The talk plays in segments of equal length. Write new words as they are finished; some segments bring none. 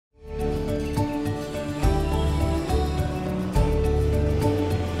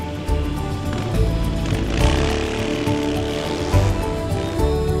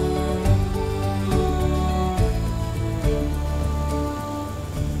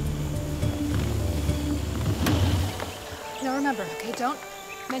remember, okay? Don't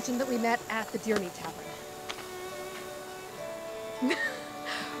mention that we met at the Deer Meat Tavern.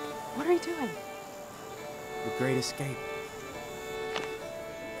 What are you doing? The Great Escape.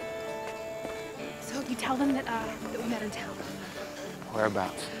 So you tell them that we met in town.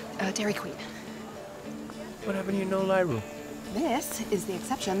 Whereabouts? Dairy Queen. What happened to your no-lie rule? This is the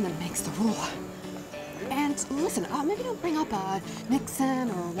exception that makes the rule. And listen, maybe don't bring up Nixon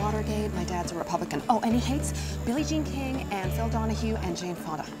or Watergate. My dad's a Republican. Oh, and he hates Billie Jean King and Phil Donahue and Jane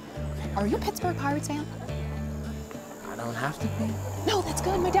Fonda. Are you a Pittsburgh Pirates fan? I don't have to be. No, that's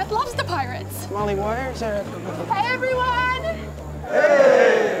good. My dad loves the Pirates. Molly, why is there... Hey, everyone!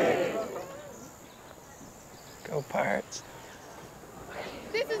 Hey! Go Pirates.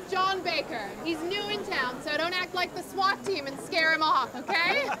 This is John Baker. He's new in town, so don't act like the SWAT team and scare him off,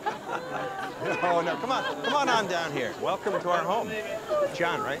 okay? No, come on down here. Welcome to our home.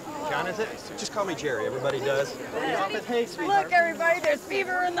 John, right? John, is it? Just call me Jerry. Everybody does. Look, everybody, there's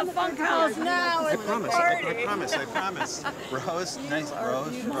fever in the funk house now. I promise. Rose, nice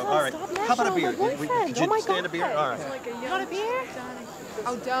Rose. All right. How about a beer? Could you stand a beer? All right. You want a beer?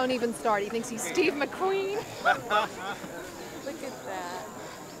 Oh, don't even start. He thinks he's Steve McQueen. Look at that.